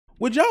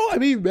Would y'all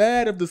be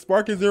mad if the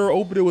Sparking Zero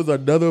opener was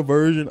another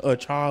version of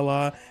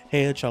Chala,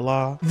 Head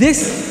Chala?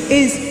 This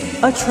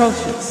is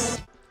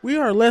atrocious. We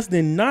are less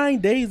than 9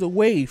 days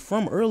away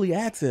from early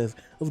access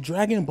of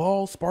Dragon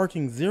Ball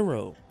Sparking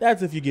Zero.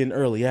 That's if you're getting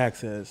early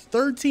access.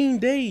 13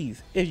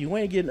 days if you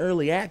ain't getting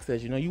early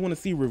access. You know, you want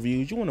to see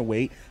reviews, you want to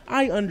wait.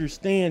 I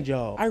understand,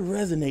 y'all. I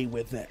resonate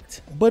with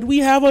that. But we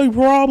have a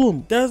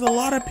problem. There's a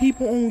lot of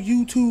people on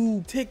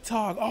YouTube,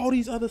 TikTok, all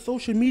these other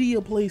social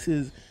media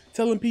places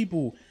telling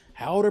people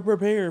how to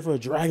prepare for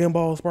Dragon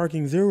Ball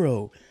Sparking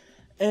Zero.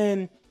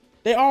 And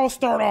they all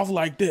start off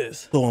like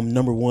this. So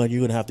number one, you're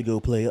gonna have to go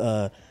play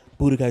Budokai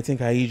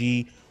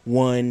Tenkaichi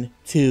 1,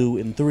 2,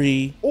 and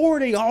 3. Or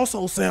they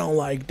also sound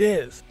like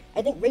this.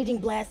 I think Raging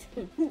Blast,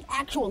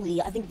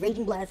 actually, I think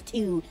Raging Blast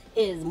 2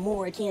 is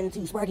more akin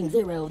to Sparking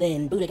Zero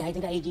than Budokai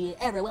Tenkaichi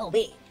ever will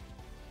be.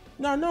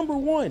 Now, number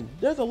one,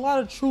 there's a lot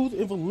of truth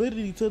and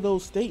validity to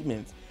those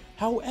statements.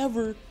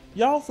 However,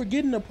 y'all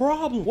forgetting the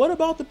problem. What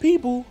about the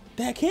people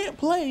that can't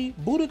play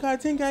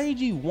Budokai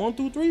Tenkaichi 1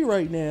 through 3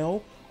 right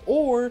now,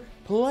 or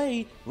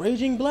play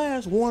Raging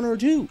Blast 1 or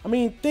 2? I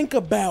mean, think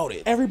about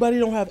it. Everybody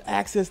don't have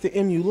access to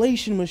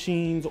emulation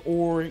machines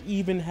or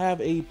even have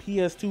a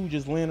PS2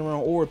 just laying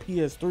around, or a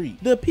PS3.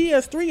 The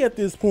PS3 at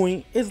this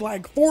point is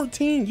like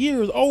 14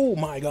 years old,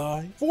 my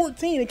guy.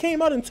 14, it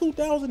came out in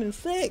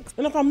 2006.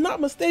 And if I'm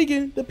not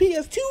mistaken, the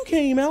PS2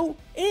 came out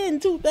in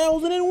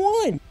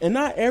 2001. And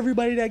not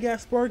everybody that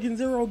got Sparking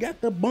Zero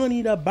got the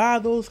money to buy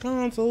those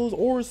consoles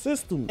or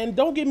systems. And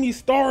don't get me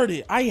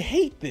started, I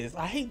hate this.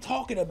 I hate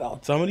talking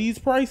about some of these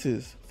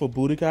prices for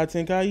Budokai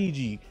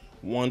Tenkaichi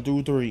 1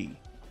 through 3.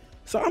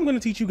 So I'm going to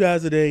teach you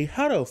guys today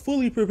how to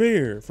fully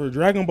prepare for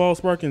Dragon Ball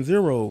Sparking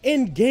Zero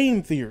in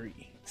game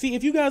theory. See,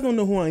 if you guys don't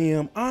know who I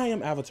am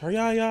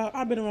Avataryaya.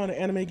 I've been around the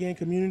anime game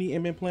community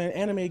and been playing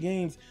anime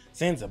games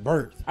since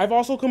birth. I've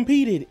also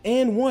competed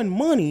and won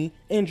money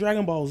in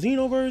Dragon Ball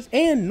Xenoverse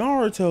and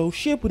Naruto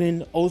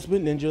Shippuden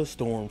Ultimate Ninja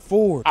Storm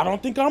 4. I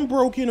don't think I'm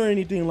broken or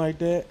anything like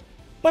that,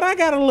 but I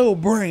got a little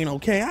brain,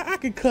 okay? I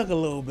can cook a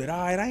little bit, all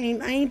right? I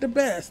ain't the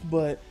best,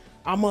 but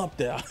I'm up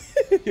there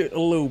a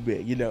little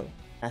bit, you know.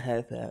 I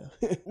have that.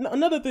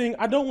 Another thing,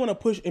 I don't want to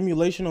push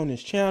emulation on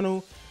this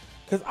channel,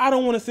 because I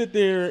don't want to sit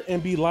there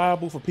and be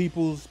liable for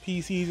people's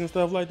PCs and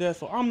stuff like that.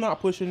 So I'm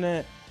not pushing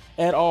that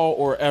at all,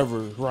 or ever,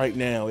 right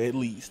now at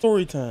least.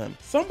 Story time.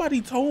 Somebody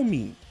told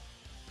me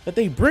that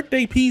they bricked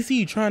their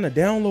PC trying to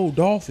download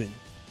Dolphin.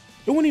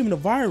 It wasn't even a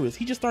virus.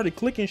 He just started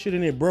clicking shit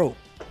and it broke.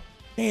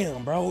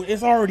 Damn, bro,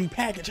 it's already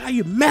packaged. How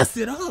you mess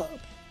it up?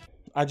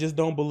 I just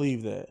don't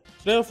believe that.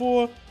 So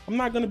therefore, I'm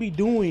not going to be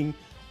doing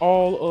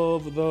all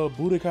of the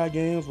Budokai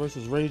games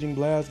versus Raging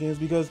Blast games,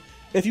 because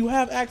if you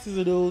have access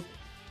to those,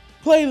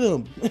 play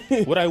them.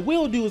 What I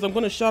will do is I'm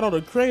going to shout out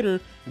a creator,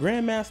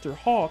 Grandmaster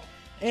Hawk,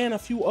 and a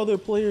few other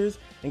players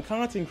and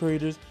content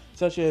creators,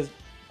 such as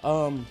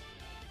I'm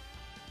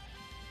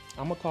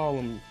gonna call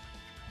him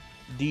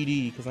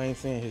DD because I ain't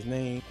saying his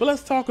name. But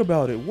let's talk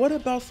about it. What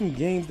about some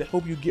games that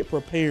help you get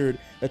prepared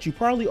that you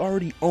probably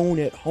already own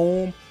at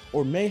home,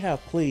 or may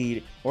have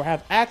played or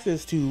have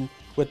access to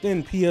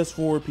within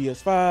PS4,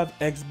 PS5,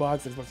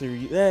 Xbox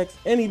Series X,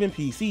 and even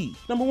PC?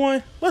 Number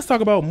one, let's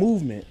talk about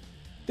movement.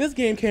 This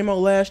game came out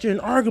last year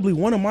and arguably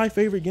one of my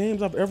favorite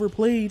games I've ever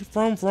played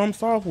from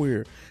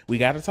Software. We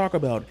got to talk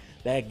about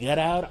that Get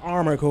Out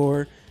Armor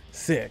Core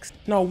 6.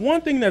 Now,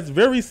 one thing that's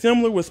very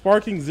similar with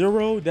Sparking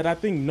Zero that I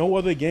think no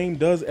other game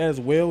does as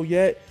well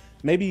yet,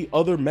 maybe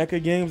other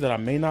mecha games that I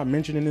may not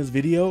mention in this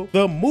video,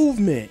 the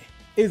movement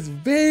is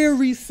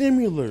very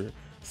similar,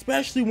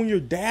 especially when you're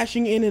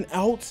dashing in and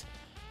out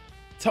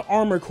to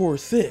Armor Core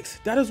 6.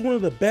 That is one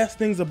of the best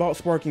things about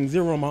Sparking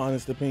Zero, in my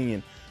honest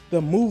opinion.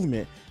 The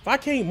movement. If I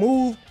can't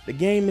move, the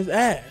game is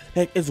ass.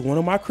 Heck, it's one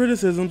of my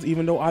criticisms,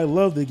 even though I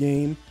love the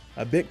game.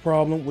 A big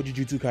problem with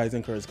Jujutsu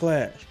Kaisen Curse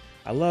Clash.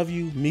 I love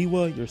you,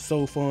 Miwa, you're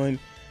so fun.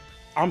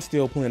 I'm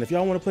still playing. If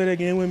y'all want to play that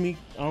game with me,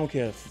 I don't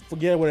care.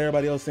 Forget what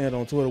everybody else saying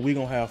on Twitter, we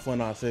gonna have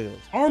fun ourselves.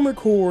 Armor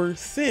Core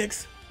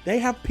 6, they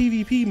have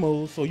PvP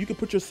modes, so you can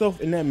put yourself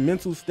in that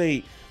mental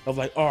state of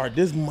like, alright,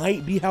 this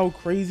might be how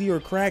crazy or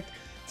cracked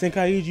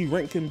Tenkaichi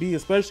rank can be,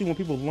 especially when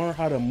people learn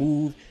how to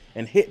move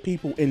and hit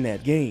people in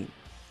that game.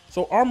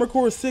 So Armor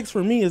Core 6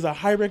 for me is a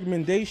high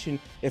recommendation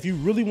if you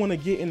really want to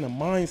get in the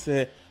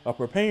mindset of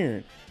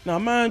preparing. Now,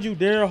 mind you,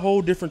 they're a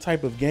whole different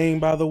type of game,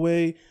 by the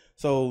way.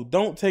 So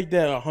don't take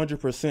that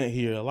 100%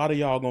 here. A lot of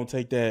y'all gonna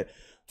take that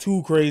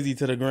too crazy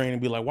to the grain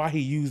and be like, why he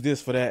used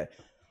this for that?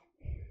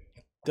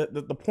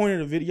 The point of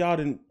the video,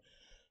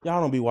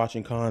 y'all don't be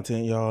watching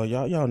content,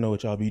 y'all know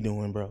what y'all be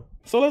doing, bro.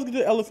 So let's get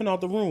the elephant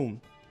out the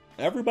room.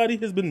 Everybody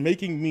has been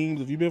making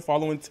memes. If you've been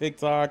following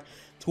TikTok,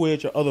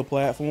 Twitch, or other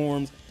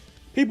platforms,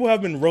 people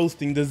have been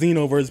roasting the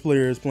Xenoverse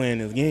players playing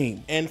this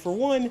game. And for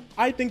one,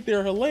 I think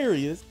they're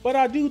hilarious, but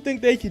I do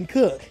think they can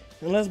cook.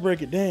 And let's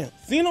break it down.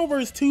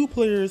 Xenoverse 2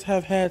 players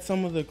have had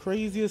some of the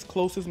craziest,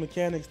 closest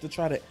mechanics to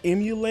try to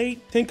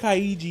emulate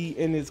Tenkaichi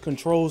and its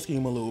control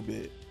scheme a little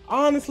bit.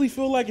 I honestly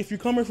feel like if you're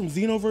coming from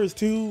Xenoverse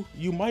 2,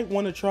 you might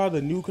want to try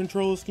the new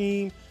control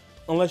scheme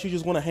unless you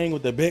just want to hang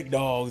with the big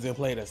dogs and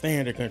play the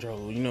standard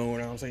control, you know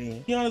what I'm saying?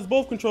 To be honest,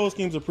 both control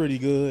schemes are pretty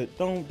good.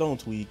 Don't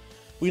tweak.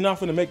 We're not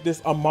gonna make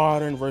this a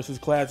modern versus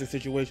classic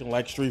situation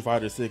like Street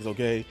Fighter 6,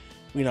 okay?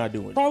 We're not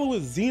doing it. The problem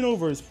with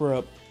Xenoverse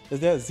prep is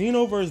that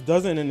Xenoverse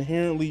doesn't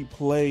inherently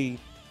play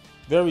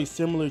very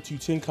similar to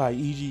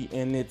Tenkaichi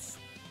in its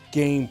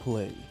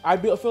gameplay. I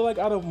feel like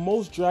out of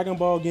most Dragon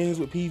Ball games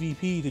with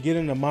PvP, to get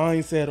in the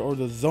mindset or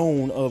the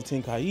zone of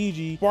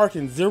Tenkaichi,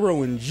 Sparking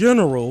Zero in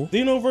general,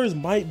 Xenoverse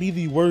might be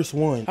the worst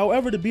one.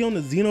 However, to be on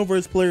the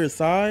Xenoverse player's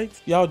side,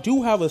 y'all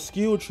do have a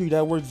skill tree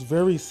that works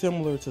very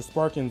similar to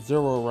Sparking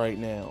Zero right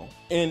now.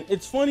 And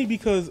it's funny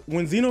because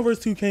when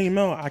Xenoverse 2 came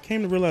out, I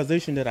came to the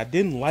realization that I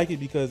didn't like it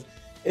because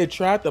it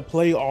tried to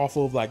play off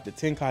of like the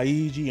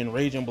Tenkaichi and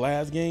Rage and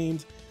Blast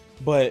games,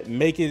 but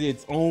make it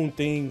its own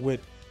thing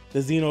with the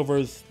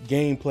Xenoverse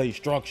gameplay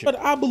structure. But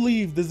I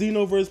believe the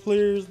Xenoverse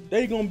players,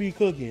 they gonna be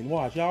cooking.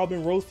 Watch, y'all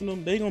been roasting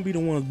them, they gonna be the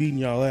ones beating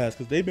y'all ass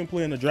because they've been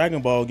playing the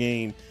Dragon Ball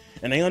game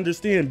and they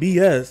understand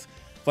BS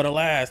for the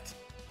last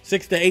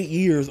 6 to 8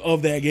 years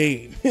of that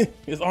game.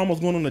 It's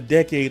almost going on a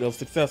decade of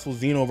successful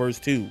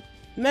Xenoverse 2.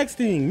 Next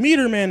thing,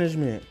 meter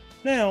management.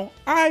 Now,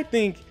 I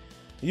think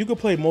you could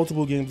play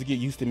multiple games to get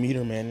used to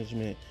meter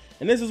management.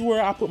 And this is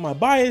where I put my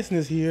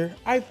biasness here.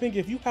 I think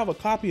if you have a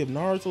copy of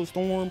Naruto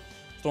Storm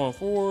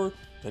 4,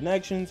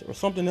 Connections, or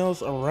something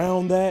else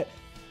around that,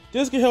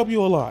 this can help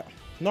you a lot.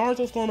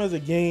 Naruto Storm as a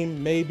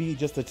game may be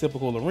just a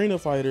typical arena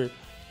fighter,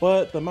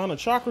 but the amount of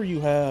chakra you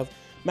have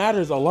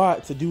matters a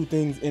lot to do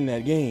things in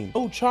that game.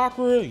 No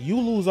chakra, you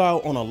lose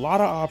out on a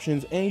lot of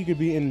options and you could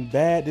be in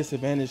bad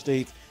disadvantage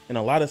states in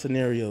a lot of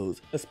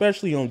scenarios,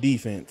 especially on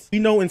defense. We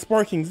know in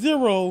Sparking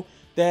Zero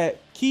that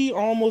Ki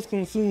almost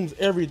consumes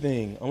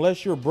everything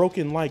unless you're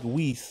broken like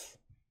Whis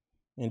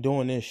and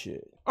doing this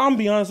shit. I'm gonna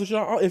be honest with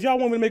y'all, if y'all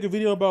want me to make a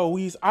video about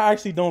Whis, I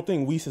actually don't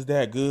think Whis is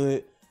that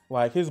good.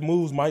 Like, his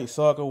moves might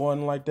suck or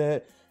one like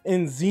that.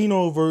 In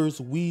Xenoverse,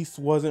 Whis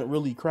wasn't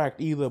really cracked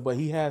either, but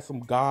he had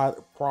some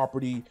god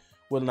property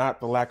with not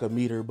the lack of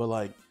meter, but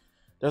like,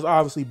 there's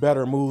obviously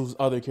better moves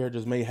other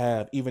characters may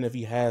have, even if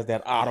he has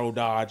that auto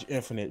dodge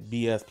infinite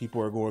BS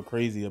people are going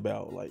crazy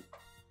about. Like,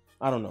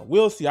 I don't know,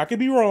 we'll see. I could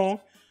be wrong,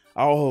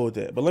 I'll hold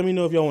that, but let me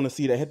know if y'all want to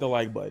see that. Hit the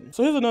like button.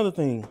 So here's another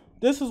thing.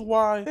 This is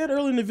why I said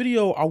earlier in the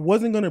video I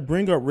wasn't gonna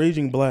bring up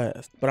Raging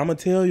Blast, but I'm gonna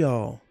tell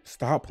y'all,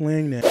 stop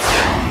playing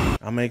that.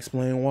 I'm gonna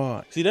explain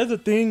why. See, there's a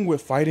thing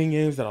with fighting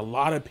games that a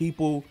lot of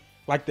people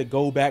like to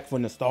go back for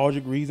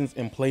nostalgic reasons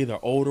and play the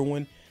older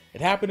one.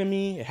 It happened to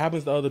me, it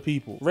happens to other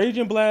people.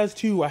 Raging Blast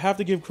 2, I have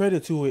to give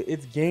credit to it.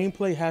 Its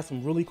gameplay has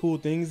some really cool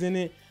things in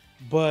it,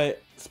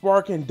 but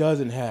Sparking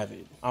doesn't have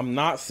it. I'm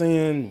not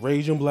saying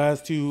Raging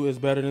Blast 2 is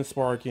better than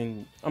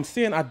Sparking. I'm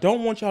saying I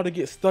don't want y'all to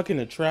get stuck in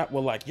a trap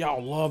where like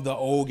y'all love the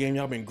old game,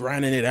 y'all been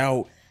grinding it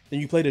out, then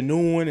you play the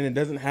new one and it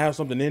doesn't have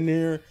something in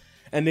there,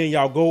 and then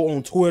y'all go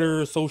on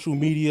Twitter, social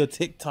media,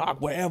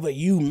 TikTok, whatever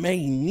you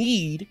may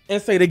need,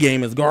 and say the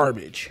game is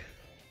garbage.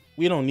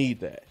 We don't need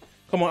that.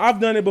 Come on, I've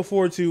done it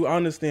before too, I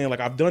understand.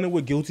 Like, I've done it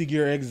with Guilty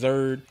Gear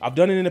Xrd. I've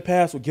done it in the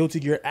past with Guilty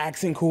Gear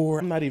Accent Core.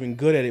 I'm not even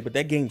good at it, but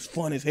that game's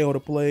fun as hell to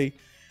play.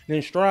 And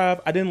then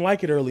Strive, I didn't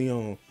like it early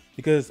on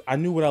because I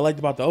knew what I liked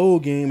about the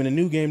old game and the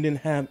new game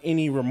didn't have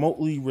any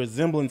remotely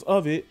resemblance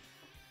of it.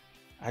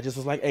 I just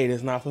was like, hey,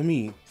 that's not for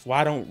me. So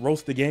I don't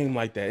roast the game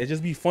like that. It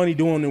just be funny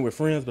doing it with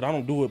friends, but I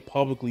don't do it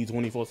publicly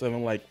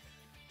 24/7 like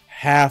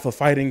half a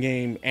fighting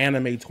game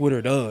anime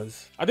Twitter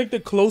does. I think the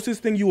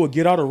closest thing you will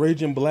get out of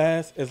Raging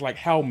Blast is like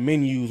how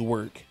menus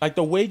work. Like,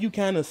 the way you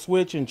kind of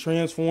switch and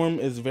transform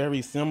is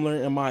very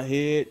similar in my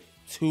head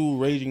to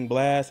Raging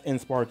Blast and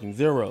Sparking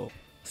Zero.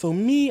 So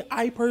me,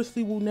 I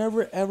personally will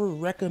never ever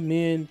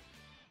recommend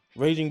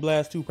Raging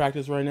Blast 2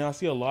 practice right now. I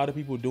see a lot of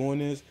people doing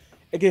this.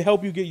 It can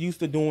help you get used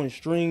to doing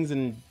strings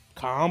and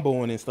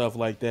comboing and stuff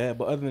like that.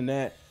 But other than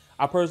that,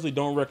 I personally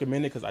don't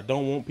recommend it because I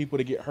don't want people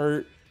to get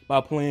hurt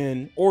by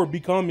playing or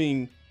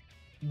becoming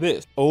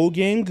this. Old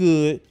game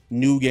good,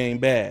 new game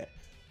bad.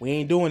 We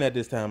ain't doing that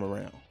this time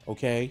around,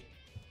 okay?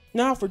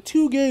 Now for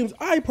 2 games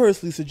I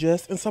personally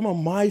suggest and some of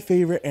my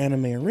favorite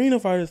anime arena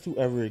fighters to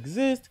ever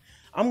exist,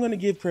 I'm going to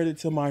give credit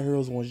to My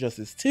Heroes 1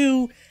 Justice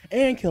 2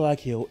 and Kill I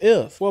Kill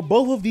If. What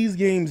both of these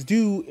games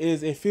do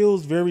is it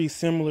feels very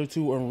similar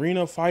to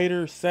Arena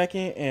Fighter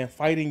 2nd and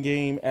fighting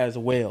game as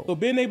well. So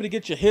being able to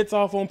get your hits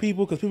off on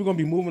people, because people are going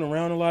to be moving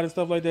around a lot and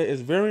stuff like that,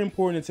 is very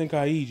important in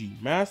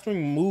Tenkaichi.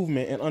 Mastering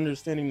movement and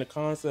understanding the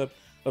concept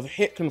of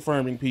hit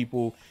confirming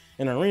people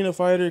in Arena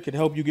Fighter could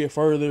help you get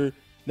further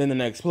than the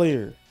next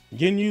player.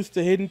 Getting used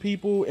to hitting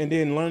people and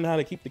then learning how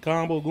to keep the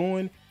combo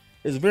going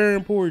is very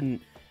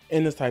important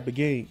in this type of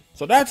game.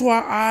 So that's why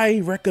I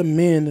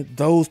recommend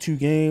those 2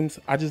 games.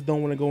 I just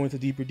don't want to go into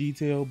deeper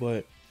detail,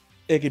 but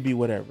it could be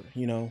whatever,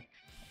 you know.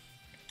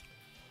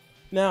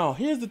 Now,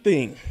 here's the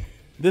thing.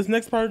 This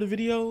next part of the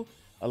video,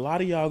 a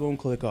lot of y'all gonna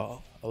click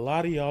off. A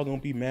lot of y'all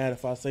gonna be mad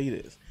if I say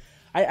this.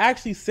 I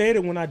actually said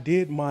it when I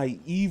did my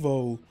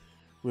Evo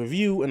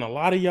review, and a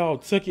lot of y'all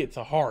took it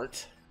to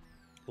heart.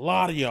 A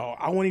lot of y'all.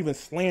 I wasn't even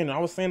slandering. I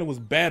was saying it was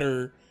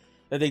better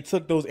that they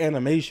took those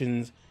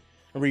animations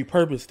and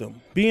repurposed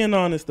them. Being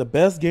honest, the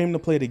best game to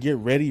play to get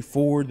ready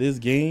for this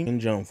game in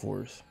Jump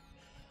Force.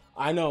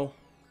 I know.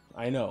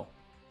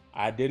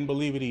 I didn't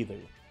believe it either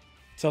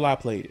till I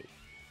played it.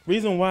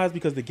 Reason why is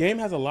because the game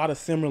has a lot of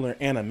similar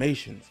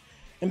animations.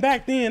 And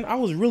back then, I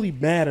was really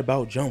mad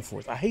about Jump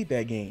Force. I hate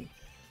that game.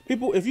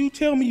 People, if you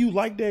tell me you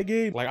like that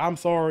game, like, I'm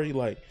sorry,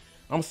 like,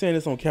 I'm saying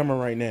this on camera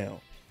right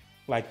now.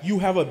 Like, you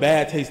have a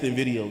bad taste in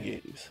video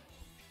games.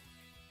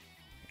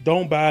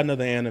 Don't buy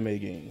another anime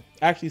game.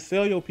 Actually,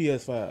 sell your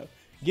PS5.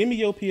 Give me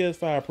your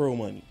PS5 Pro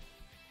money.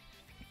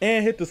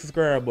 And hit the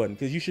subscribe button,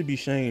 because you should be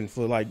shamed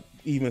for, like,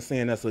 even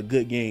saying that's a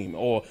good game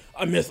or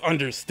a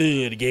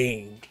misunderstood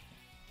game.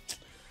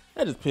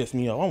 That just pissed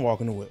me off. I'm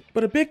walking away.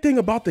 But a big thing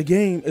about the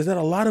game is that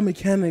a lot of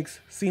mechanics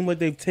seem like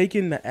they've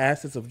taken the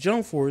assets of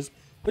Jump Force,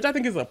 which I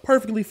think is a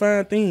perfectly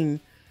fine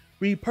thing,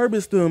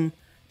 repurposed them,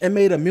 and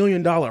made $1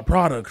 million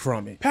product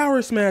from it.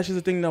 Power Smash is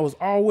a thing that was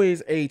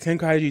always a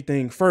Tenkaichi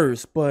thing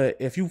first, but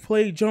if you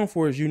played Jump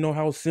Force, you know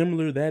how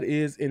similar that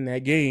is in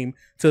that game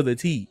to the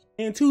T.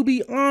 And to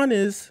be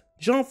honest,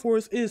 Jump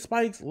Force is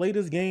Spike's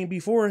latest game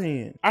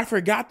beforehand. I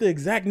forgot the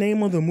exact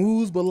name of the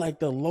moves, but like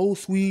the low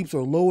sweeps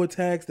or low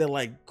attacks that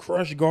like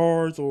crush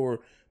guards or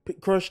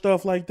crush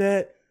stuff like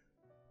that.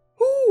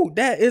 Whoo,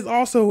 that is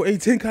also a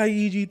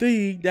Tenkaichi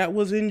thing that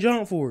was in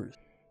Jump Force.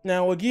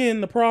 Now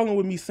again, the problem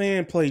with me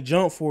saying play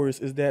Jump Force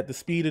is that the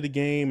speed of the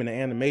game and the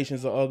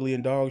animations are ugly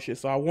and dog shit,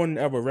 so I wouldn't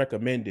ever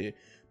recommend it.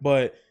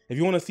 But if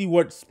you want to see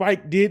what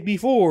Spike did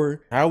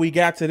before, how we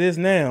got to this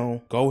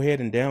now, go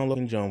ahead and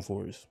download Jump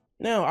Force.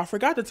 Now, I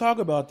forgot to talk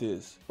about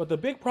this, but the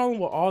big problem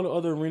with all the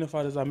other arena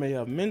fighters I may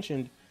have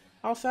mentioned,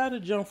 outside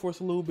of Jump Force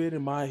a little bit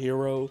and My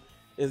Hero,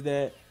 is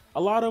that a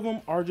lot of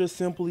them are just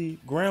simply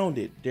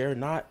grounded. They're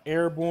not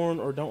airborne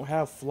or don't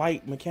have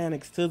flight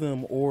mechanics to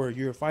them, or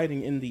you're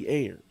fighting in the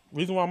air.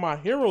 Reason why My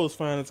Hero is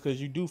fine is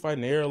because you do fight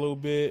in the air a little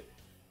bit,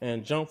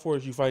 and Jump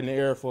Force you fight in the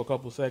air for a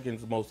couple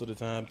seconds most of the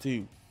time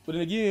too. But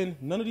then again,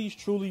 none of these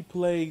truly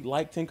play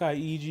like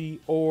Tenkaichi,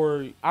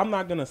 or I'm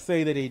not gonna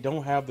say that they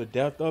don't have the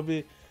depth of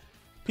it.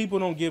 People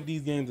don't give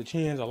these games a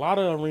chance. A lot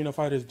of arena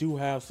fighters do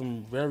have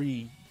some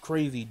very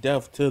crazy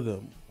depth to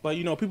them. But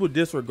you know, people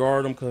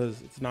disregard them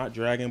because it's not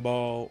Dragon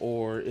Ball,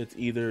 or it's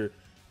either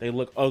they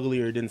look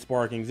uglier than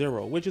Sparking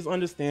Zero, which is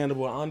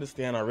understandable. I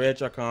understand. I read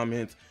your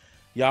comments.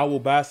 Y'all will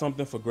buy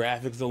something for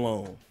graphics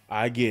alone.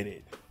 I get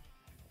it.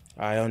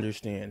 I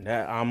understand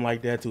that. I'm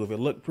like that too. If it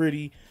looked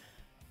pretty,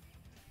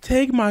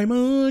 take my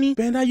money.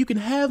 Bandai, you can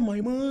have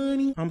my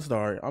money. I'm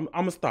sorry. I'm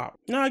gonna stop.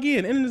 Now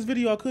again, in this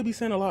video, I could be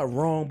saying a lot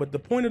wrong, but the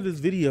point of this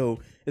video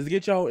is to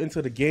get y'all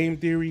into the game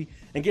theory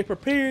and get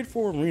prepared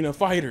for arena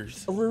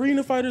fighters.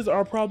 Arena fighters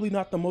are probably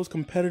not the most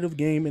competitive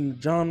game in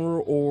the genre,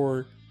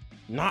 or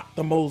not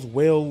the most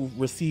well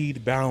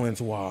received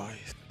balance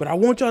wise. But I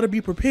want y'all to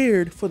be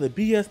prepared for the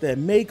BS that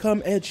may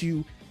come at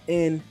you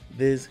in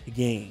this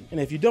game. And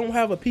if you don't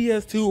have a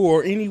PS2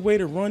 or any way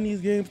to run these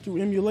games through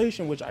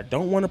emulation, which I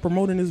don't want to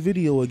promote in this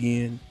video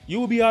again, you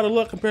will be out of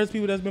luck compared to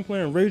people that's been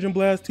playing Raging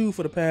Blast 2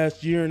 for the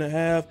past year and a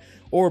half,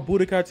 or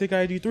Budokai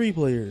Tenkaichi 3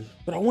 players.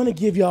 But I want to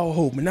give y'all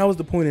hope, and that was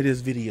the point of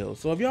this video.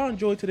 So if y'all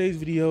enjoyed today's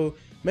video,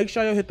 make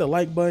sure y'all hit the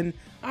like button.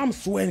 I'm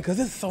sweating because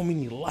there's so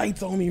many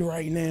lights on me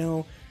right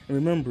now. And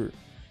remember,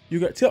 you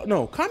got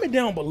comment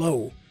down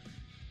below.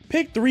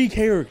 Pick 3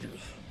 characters.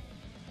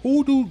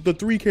 Who do the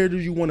 3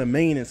 characters you want to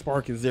main in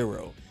Sparking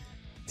Zero?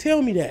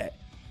 Tell me that.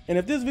 And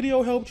if this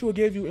video helped you or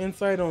gave you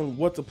insight on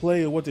what to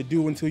play or what to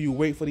do until you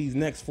wait for these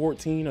next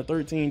 14 or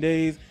 13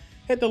 days,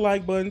 hit the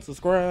like button,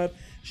 subscribe.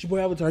 It's your boy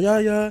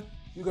Avataryaya.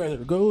 You guys are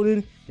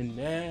golden, and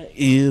that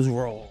is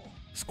raw.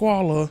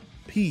 Squalor,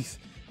 peace,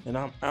 and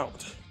I'm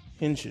out.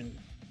 Henshin.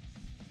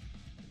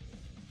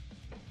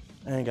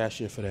 I ain't got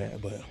shit for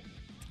that, but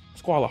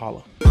Squalor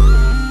holla.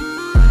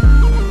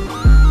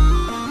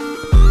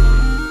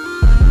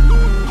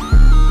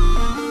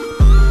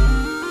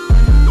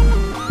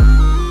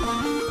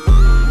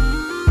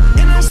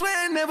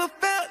 Never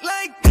felt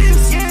like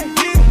this. Yeah,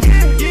 yeah,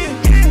 yeah, yeah,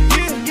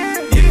 yeah, yeah,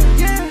 yeah,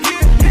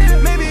 yeah,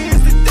 yeah. Maybe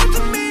it's the death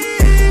of me.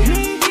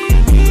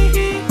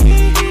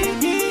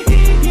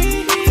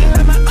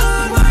 Let my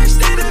own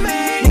worst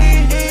enemy.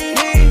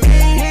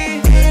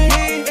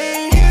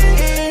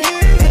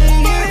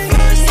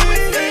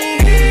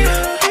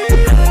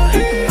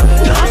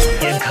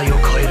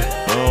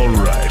 All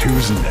right,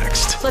 who's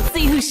next? Let's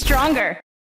see who's stronger.